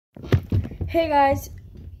Hey guys,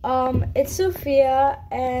 it's Sophia,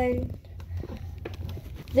 and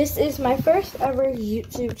this is my first ever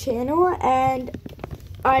YouTube channel, and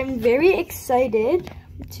I'm very excited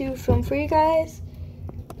to film for you guys.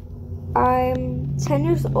 I'm 10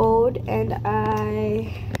 years old, and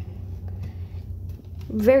I'm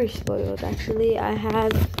very spoiled actually. I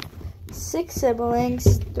have 6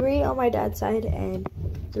 siblings, 3 on my dad's side and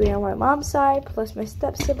 3 on my mom's side, plus my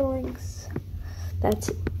step siblings.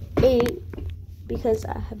 That's 8 because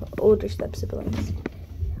I have older step siblings.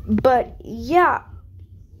 But yeah,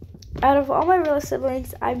 out of all my real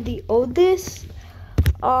siblings, I'm the oldest.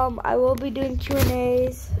 I will be doing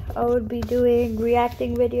Q&As. I would be doing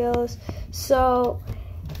reacting videos. So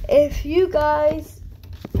if you guys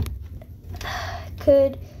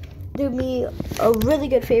could do me a really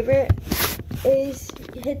good favor, is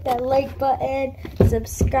hit that like button,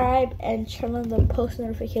 subscribe, and turn on the post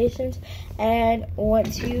notifications. And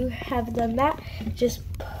once you have done that, just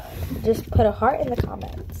put a heart in the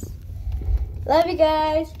comments. Love you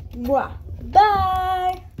guys. Mwah. Bye.